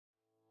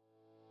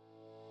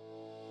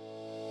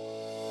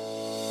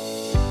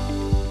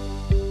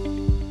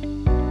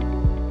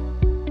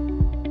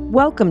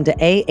Welcome to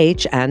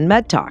AHN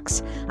Med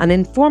Talks, an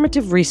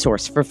informative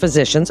resource for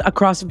physicians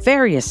across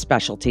various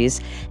specialties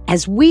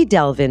as we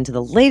delve into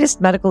the latest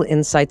medical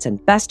insights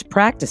and best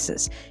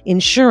practices,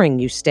 ensuring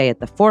you stay at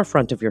the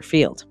forefront of your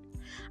field.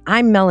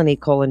 I'm Melanie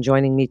Cole, and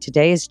joining me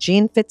today is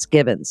Jean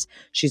Fitzgibbons.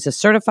 She's a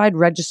certified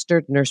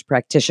registered nurse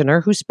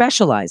practitioner who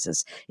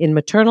specializes in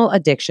maternal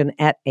addiction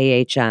at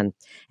AHN,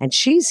 and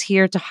she's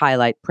here to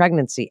highlight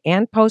pregnancy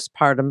and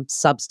postpartum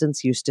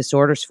substance use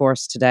disorders for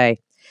us today.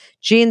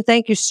 Jean,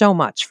 thank you so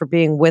much for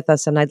being with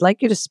us, and I'd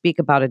like you to speak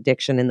about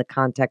addiction in the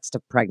context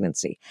of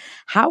pregnancy.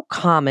 How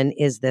common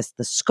is this?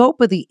 The scope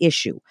of the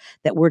issue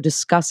that we're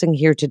discussing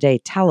here today.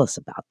 Tell us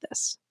about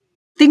this.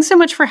 Thanks so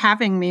much for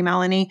having me,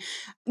 Melanie.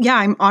 Yeah,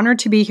 I'm honored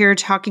to be here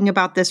talking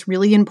about this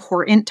really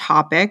important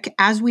topic.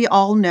 As we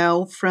all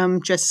know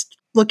from just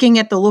looking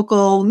at the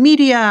local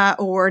media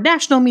or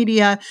national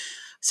media,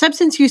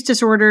 substance use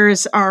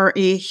disorders are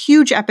a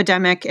huge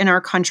epidemic in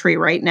our country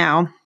right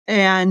now.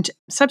 And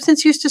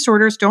substance use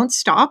disorders don't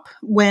stop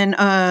when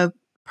a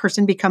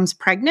person becomes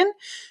pregnant.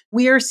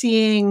 We are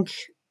seeing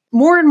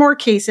more and more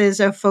cases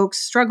of folks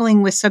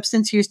struggling with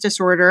substance use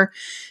disorder,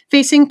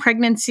 facing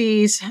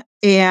pregnancies,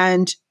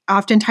 and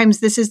oftentimes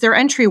this is their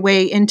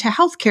entryway into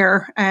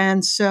healthcare.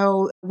 And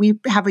so we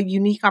have a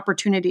unique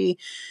opportunity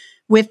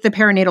with the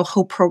Perinatal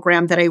Hope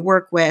program that I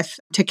work with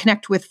to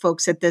connect with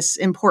folks at this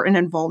important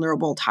and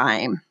vulnerable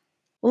time.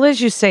 Well,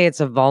 as you say, it's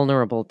a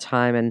vulnerable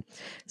time, and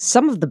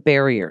some of the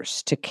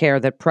barriers to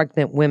care that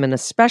pregnant women,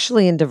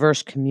 especially in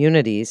diverse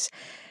communities,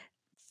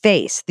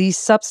 face. These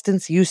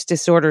substance use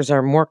disorders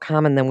are more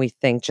common than we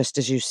think, just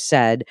as you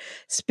said.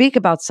 Speak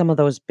about some of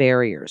those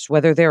barriers,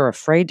 whether they're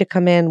afraid to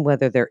come in,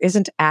 whether there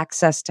isn't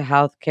access to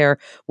health care,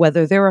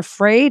 whether they're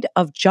afraid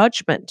of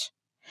judgment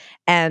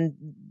and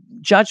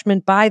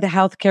judgment by the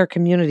healthcare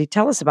community.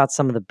 Tell us about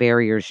some of the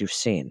barriers you've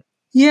seen.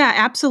 Yeah,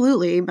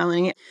 absolutely,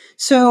 Melanie.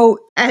 So,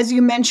 as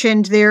you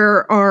mentioned,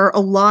 there are a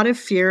lot of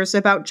fears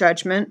about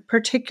judgment,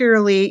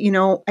 particularly,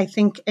 I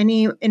think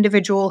any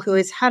individual who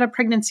has had a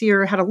pregnancy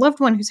or had a loved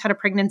one who's had a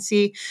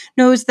pregnancy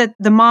knows that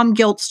the mom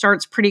guilt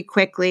starts pretty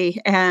quickly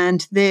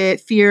and the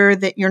fear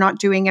that you're not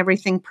doing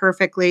everything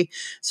perfectly.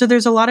 So,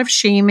 there's a lot of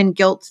shame and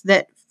guilt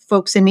that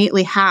folks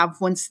innately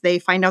have once they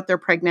find out they're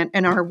pregnant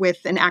and are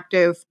with an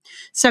active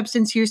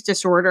substance use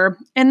disorder.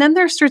 And then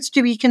there starts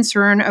to be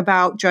concern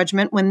about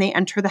judgment when they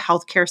enter the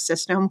healthcare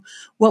system.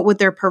 What would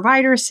their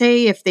provider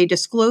say if they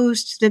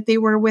disclosed that they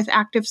were with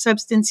active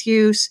substance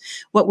use?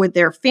 What would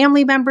their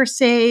family members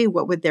say?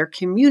 What would their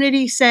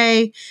community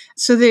say?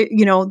 So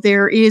that,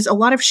 there is a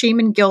lot of shame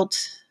and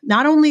guilt,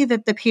 not only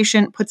that the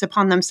patient puts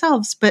upon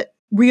themselves, but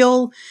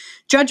real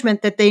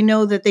judgment that they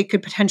know that they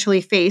could potentially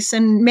face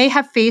and may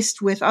have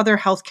faced with other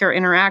healthcare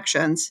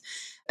interactions.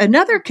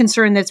 Another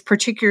concern that's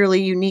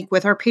particularly unique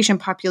with our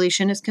patient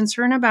population is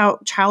concern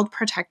about child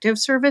protective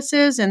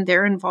services and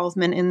their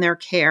involvement in their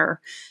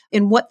care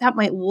and what that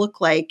might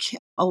look like.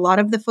 A lot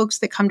of the folks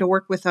that come to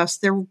work with us,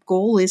 their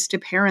goal is to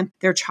parent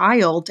their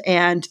child,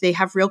 and they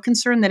have real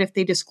concern that if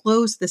they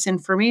disclose this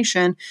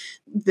information,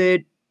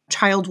 the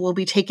child will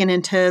be taken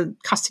into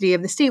custody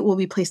of the state, will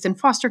be placed in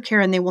foster care,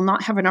 and they will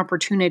not have an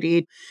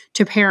opportunity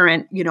to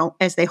parent,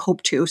 as they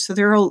hope to. So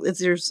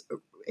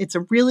it's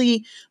a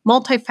really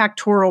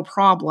multifactorial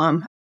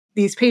problem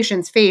these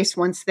patients face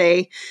once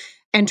they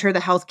enter the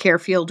healthcare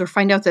field or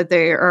find out that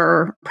they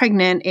are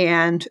pregnant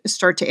and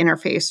start to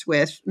interface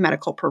with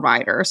medical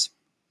providers.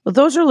 Well,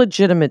 those are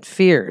legitimate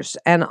fears.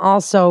 And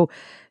also,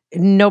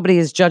 nobody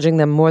is judging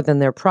them more than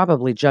they're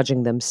probably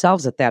judging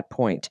themselves at that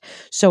point.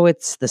 So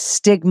it's the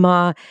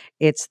stigma,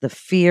 it's the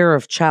fear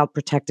of child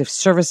protective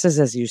services,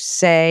 as you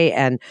say,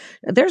 and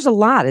there's a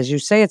lot. As you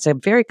say, it's a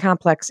very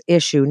complex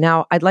issue.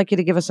 Now, I'd like you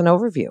to give us an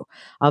overview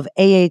of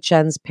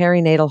AHN's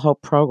Perinatal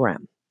Hope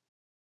program.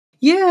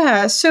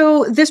 Yeah,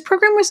 so this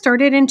program was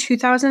started in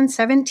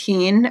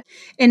 2017,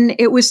 and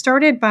it was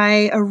started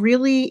by a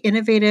really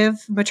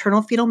innovative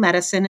maternal fetal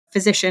medicine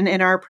physician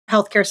in our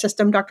healthcare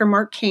system, Dr.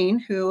 Mark Kane,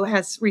 who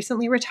has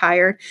recently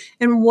retired.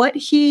 And what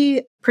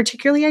he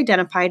particularly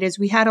identified is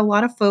we had a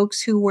lot of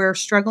folks who were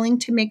struggling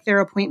to make their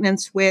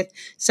appointments with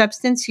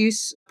substance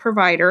use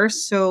providers.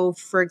 So,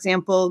 for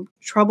example,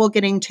 trouble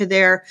getting to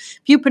their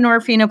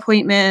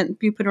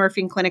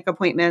buprenorphine clinic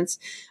appointments,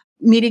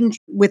 meeting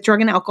with drug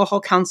and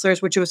alcohol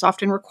counselors, which was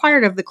often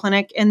required of the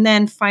clinic, and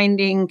then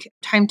finding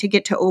time to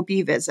get to OB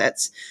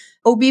visits.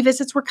 OB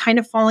visits were kind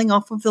of falling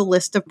off of the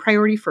list of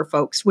priority for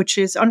folks, which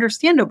is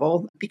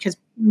understandable because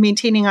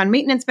maintaining on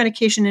maintenance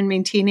medication and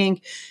maintaining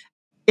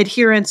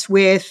adherence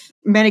with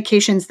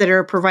medications that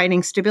are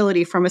providing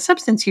stability from a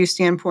substance use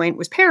standpoint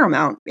was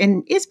paramount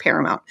and is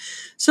paramount.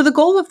 So the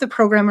goal of the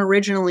program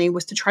originally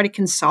was to try to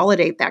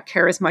consolidate that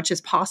care as much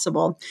as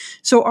possible.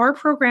 So our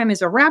program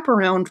is a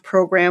wraparound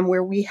program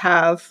where we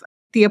have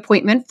the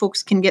appointment.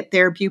 Folks can get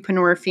their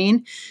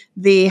buprenorphine.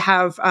 They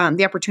have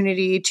the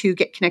opportunity to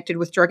get connected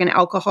with drug and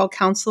alcohol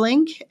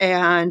counseling,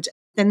 and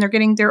then they're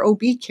getting their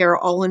OB care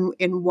all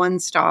in one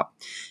stop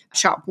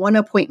shop, one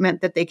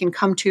appointment that they can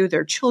come to.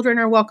 Their children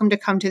are welcome to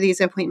come to these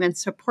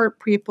appointments, support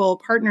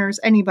people, partners,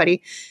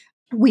 anybody.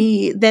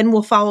 We then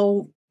will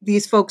follow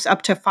these folks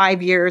up to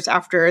 5 years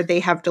after they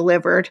have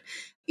delivered.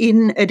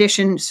 In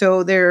addition,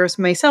 so there's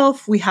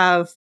myself, we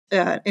have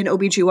an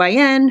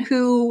OBGYN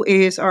who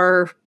is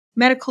our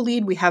medical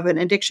lead. We have an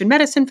addiction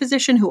medicine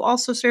physician who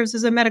also serves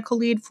as a medical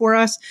lead for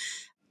us.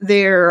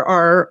 There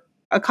are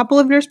a couple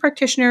of nurse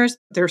practitioners,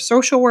 there are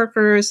social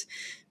workers,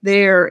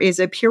 there is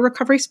a peer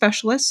recovery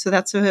specialist. So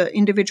that's an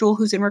individual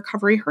who's in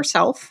recovery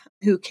herself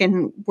who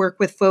can work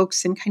with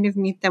folks and kind of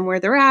meet them where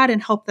they're at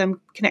and help them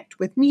connect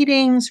with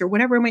meetings or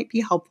whatever might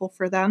be helpful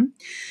for them.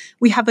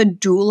 We have a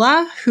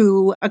doula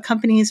who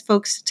accompanies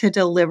folks to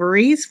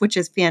deliveries, which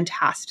is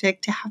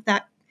fantastic to have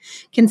that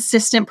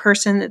consistent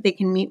person that they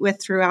can meet with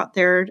throughout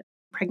their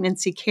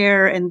pregnancy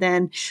care, and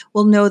then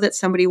we'll know that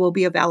somebody will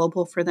be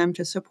available for them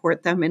to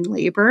support them in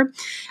labor.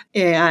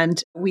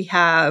 And we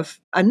have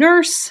a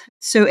nurse.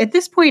 So at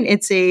this point,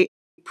 it's a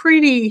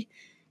pretty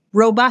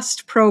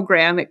robust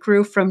program. It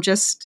grew from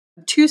just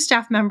 2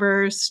 staff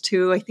members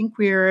to I think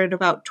we're at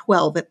about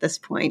 12 at this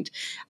point.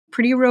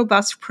 Pretty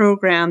robust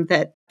program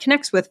that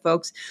connects with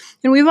folks.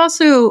 And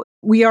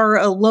we are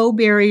a low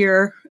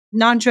barrier,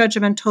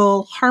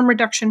 non-judgmental harm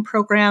reduction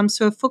program.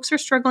 So if folks are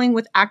struggling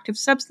with active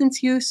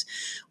substance use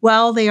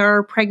while they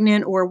are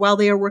pregnant or while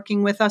they are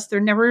working with us, they're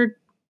never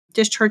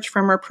discharged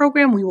from our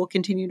program. We will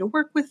continue to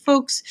work with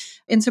folks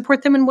and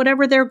support them in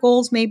whatever their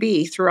goals may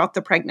be throughout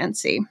the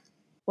pregnancy.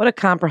 What a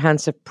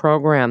comprehensive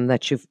program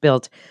that you've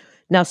built.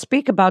 Now,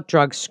 speak about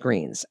drug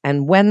screens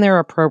and when they're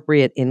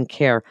appropriate in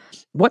care.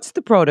 What's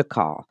the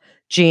protocol,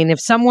 Jean, if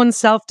someone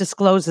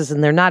self-discloses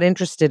and they're not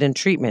interested in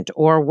treatment,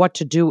 or what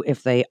to do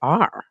if they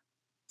are?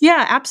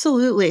 Yeah,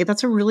 absolutely.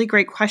 That's a really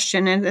great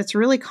question. And it's a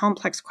really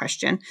complex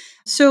question.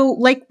 So,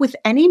 like with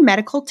any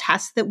medical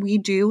test that we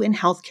do in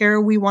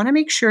healthcare, we want to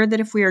make sure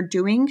that if we are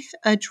doing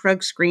a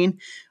drug screen,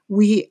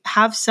 we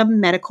have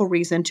some medical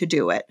reason to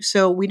do it.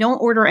 So, we don't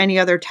order any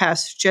other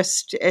tests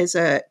just as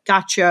a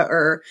gotcha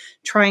or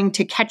trying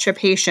to catch a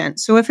patient.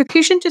 So, if a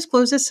patient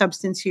discloses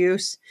substance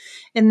use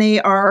and they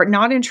are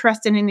not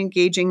interested in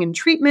engaging in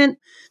treatment,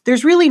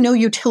 there's really no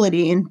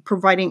utility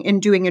in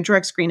doing a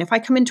drug screen. If I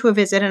come into a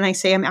visit and I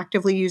say I'm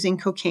actively using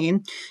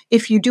cocaine,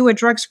 if you do a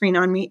drug screen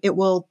on me, it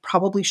will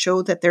probably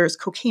show that there's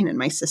cocaine in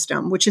my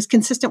system, which is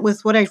consistent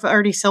with what I've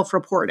already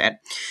self-reported.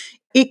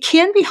 It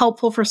can be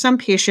helpful for some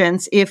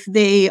patients if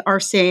they are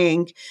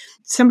saying,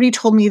 somebody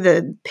told me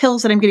the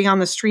pills that I'm getting on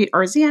the street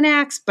are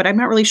Xanax, but I'm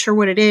not really sure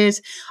what it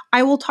is.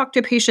 I will talk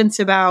to patients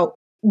about,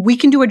 we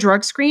can do a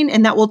drug screen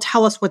and that will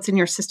tell us what's in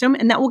your system.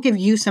 And that will give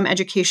you some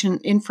education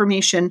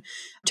information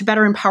to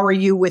better empower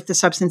you with the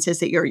substances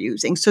that you're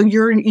using. So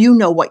you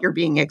know what you're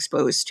being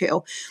exposed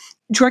to.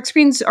 Drug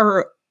screens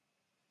are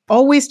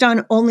always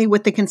done only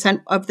with the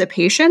consent of the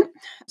patient.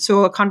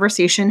 So a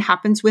conversation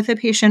happens with a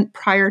patient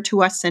prior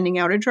to us sending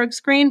out a drug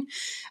screen.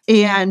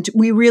 And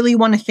we really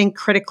want to think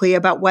critically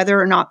about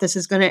whether or not this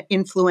is going to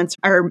influence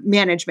our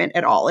management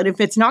at all. And if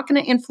it's not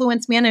going to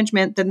influence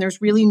management, then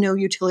there's really no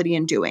utility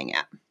in doing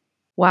it.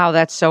 Wow,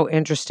 that's so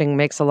interesting.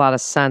 Makes a lot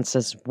of sense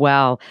as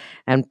well,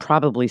 and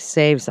probably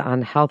saves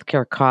on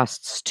healthcare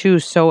costs too.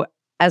 So,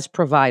 as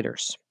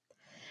providers,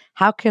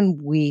 how can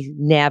we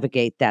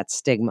navigate that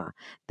stigma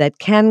that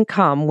can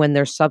come when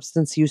there's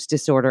substance use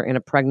disorder in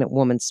a pregnant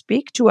woman?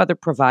 Speak to other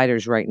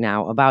providers right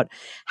now about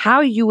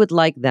how you would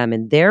like them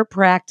in their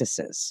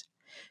practices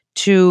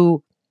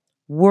to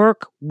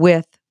work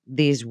with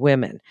these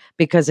women,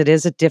 because it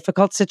is a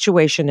difficult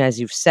situation. As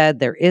you've said,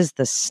 there is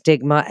the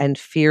stigma and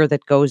fear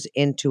that goes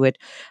into it,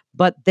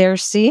 but they're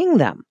seeing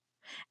them.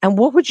 And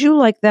what would you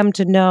like them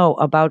to know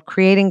about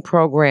creating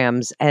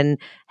programs and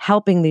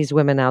helping these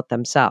women out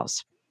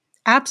themselves?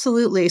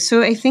 Absolutely.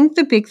 So I think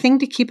the big thing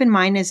to keep in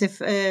mind is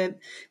if a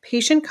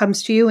patient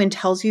comes to you and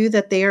tells you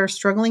that they are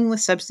struggling with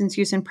substance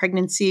use in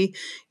pregnancy,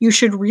 you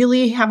should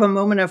really have a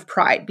moment of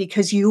pride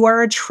because you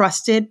are a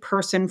trusted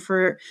person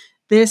for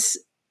this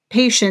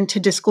patient to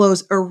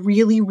disclose a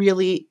really,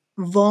 really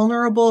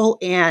vulnerable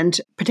and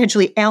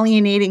potentially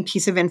alienating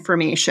piece of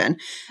information.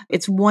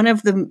 It's one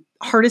of the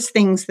hardest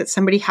things that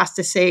somebody has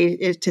to say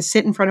is to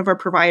sit in front of a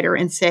provider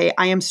and say,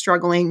 I am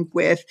struggling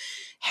with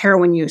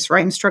heroin use, or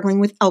I'm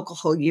struggling with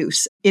alcohol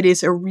use. It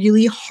is a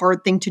really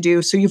hard thing to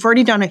do. So you've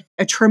already done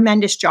a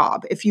tremendous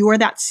job if you are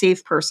that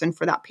safe person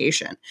for that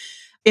patient.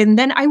 And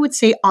then I would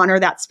say honor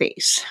that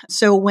space.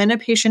 So when a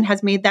patient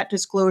has made that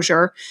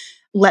disclosure,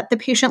 let the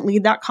patient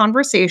lead that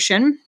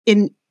conversation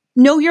and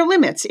know your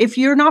limits. If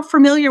you're not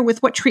familiar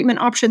with what treatment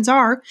options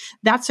are,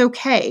 that's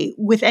okay.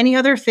 With any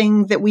other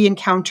thing that we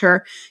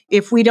encounter,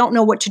 if we don't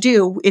know what to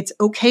do, it's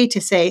okay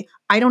to say,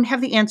 I don't have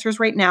the answers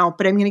right now,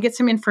 but I'm going to get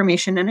some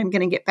information and I'm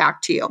going to get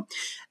back to you.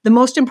 The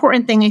most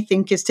important thing, I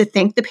think, is to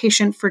thank the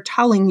patient for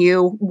telling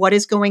you what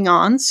is going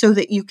on so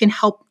that you can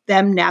help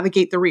them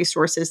navigate the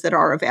resources that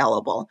are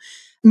available.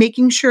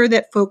 Making sure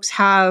that folks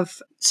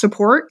have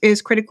support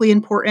is critically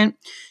important.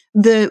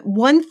 The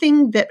one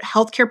thing that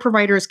healthcare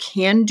providers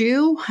can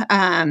do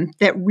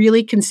that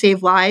really can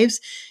save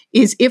lives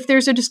is if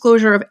there's a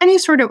disclosure of any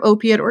sort of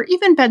opiate or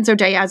even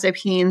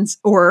benzodiazepines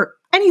or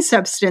any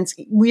substance.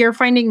 We are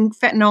finding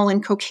fentanyl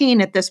and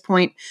cocaine at this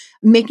point,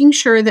 making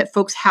sure that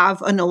folks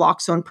have a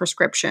naloxone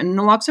prescription.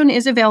 Naloxone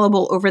is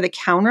available over the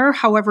counter.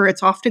 However,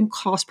 it's often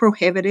cost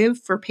prohibitive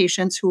for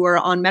patients who are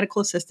on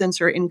medical assistance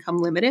or income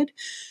limited.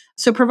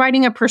 So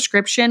providing a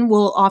prescription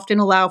will often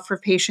allow for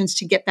patients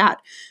to get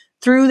that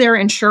through their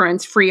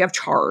insurance free of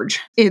charge.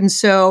 And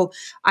so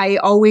I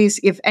always,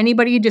 if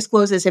anybody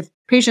discloses, if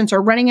patients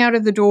are running out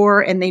of the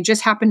door and they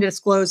just happen to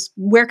disclose,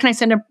 where can I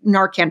send a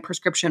Narcan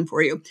prescription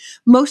for you?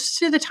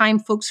 Most of the time,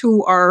 folks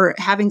who are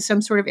having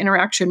some sort of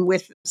interaction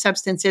with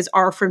substances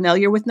are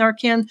familiar with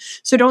Narcan.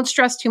 So don't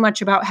stress too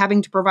much about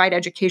having to provide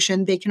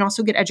education. They can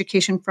also get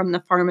education from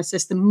the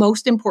pharmacist. The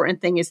most important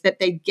thing is that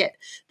they get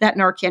that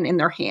Narcan in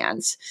their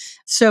hands.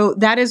 So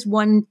that is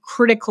one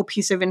critical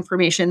piece of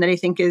information that I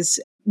think is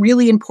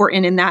really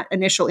important in that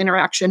initial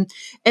interaction.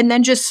 And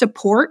then just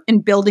support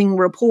and building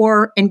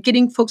rapport and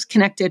getting folks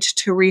connected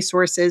to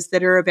resources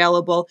that are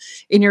available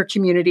in your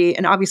community.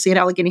 And obviously at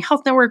Allegheny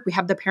Health Network, we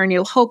have the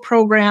Perinatal Hope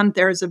program.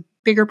 There's a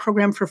bigger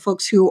program for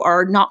folks who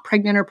are not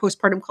pregnant or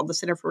postpartum called the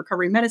Center for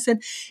Recovery Medicine.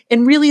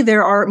 And really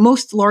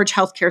most large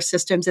healthcare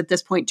systems at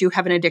this point do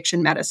have an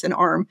addiction medicine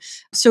arm.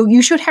 So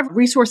you should have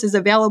resources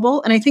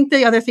available. And I think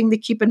the other thing to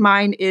keep in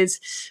mind is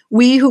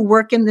we who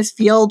work in this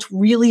field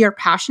really are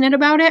passionate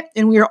about it,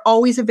 and we are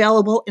always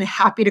available and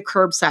happy to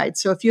curbside.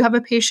 So if you have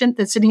a patient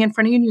that's sitting in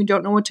front of you and you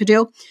don't know what to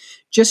do,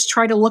 just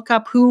try to look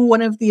up who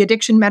one of the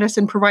addiction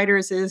medicine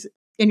providers is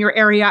in your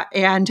area.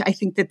 And I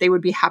think that they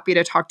would be happy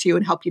to talk to you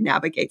and help you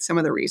navigate some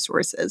of the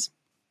resources.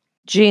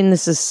 Jean,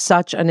 this is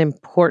such an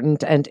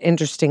important and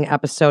interesting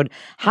episode.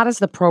 How does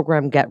the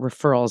program get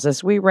referrals?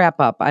 As we wrap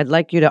up, I'd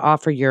like you to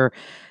offer your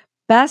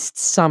best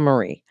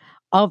summary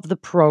of the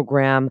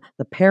program,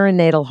 the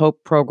Perinatal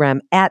Hope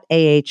program at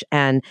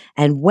AHN,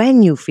 and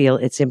when you feel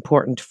it's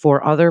important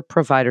for other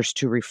providers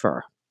to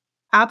refer.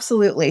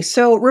 Absolutely.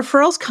 So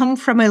referrals come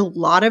from a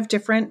lot of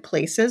different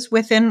places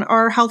within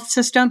our health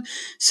system.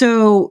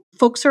 So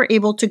folks are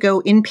able to go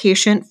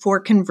inpatient for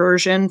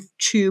conversion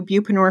to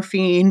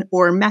buprenorphine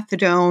or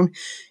methadone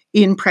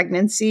in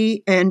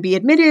pregnancy and be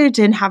admitted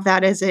and have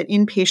that as an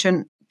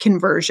inpatient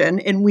conversion.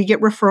 And we get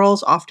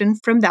referrals often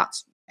from that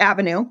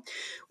avenue.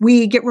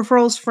 We get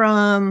referrals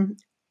from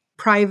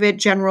private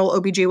general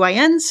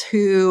OBGYNs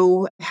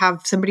who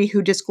have somebody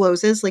who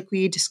discloses, like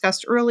we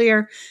discussed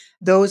earlier.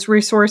 Those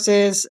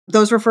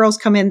referrals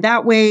come in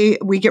that way.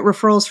 We get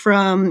referrals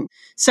from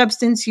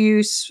substance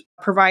use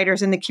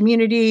providers in the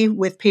community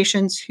with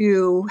patients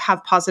who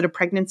have positive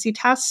pregnancy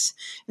tests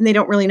and they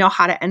don't really know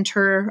how to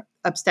enter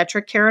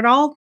obstetric care at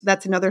all.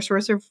 That's another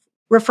source of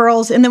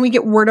referrals. And then we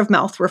get word of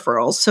mouth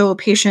referrals. So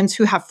patients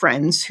who have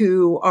friends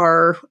who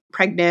are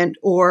pregnant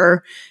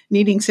or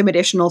needing some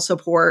additional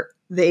support,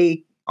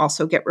 they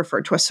also get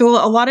referred to us. So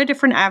a lot of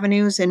different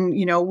avenues. And,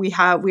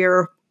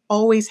 we're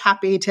always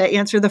happy to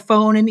answer the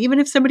phone. And even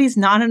if somebody's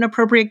not an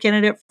appropriate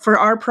candidate for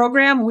our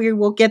program, we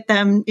will get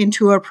them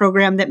into a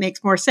program that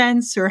makes more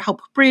sense or help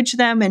bridge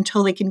them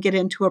until they can get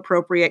into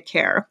appropriate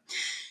care.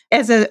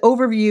 As an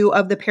overview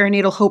of the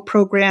Perinatal Hope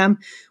program,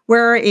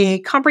 we're a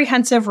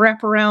comprehensive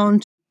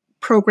wraparound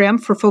program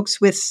for folks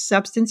with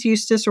substance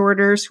use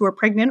disorders who are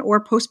pregnant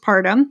or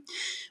postpartum.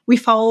 We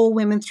follow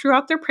women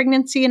throughout their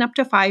pregnancy and up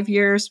to 5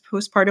 years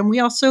postpartum. We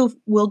also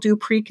will do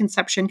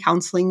preconception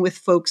counseling with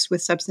folks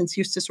with substance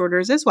use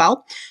disorders as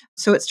well.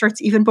 So it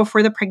starts even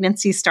before the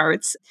pregnancy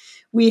starts.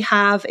 We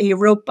have a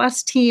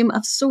robust team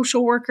of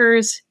social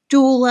workers,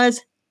 doulas,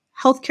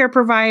 healthcare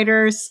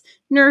providers,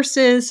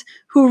 nurses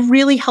who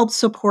really help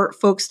support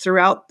folks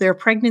throughout their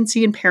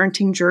pregnancy and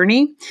parenting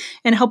journey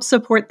and help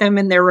support them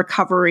in their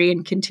recovery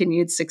and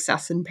continued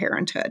success in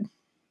parenthood.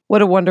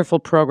 What a wonderful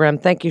program.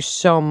 Thank you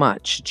so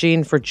much,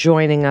 Jean, for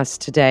joining us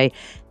today.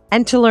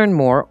 And to learn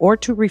more or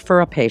to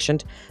refer a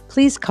patient,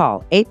 please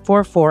call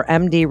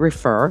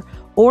 844-MD-REFER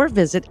or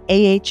visit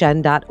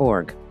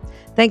ahn.org.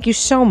 Thank you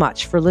so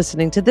much for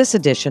listening to this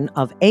edition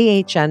of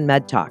AHN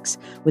Med Talks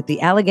with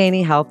the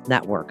Allegheny Health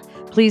Network.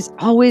 Please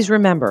always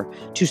remember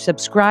to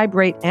subscribe,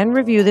 rate, and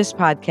review this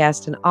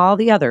podcast and all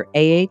the other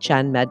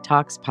AHN Med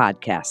Talks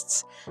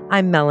podcasts.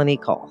 I'm Melanie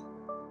Cole.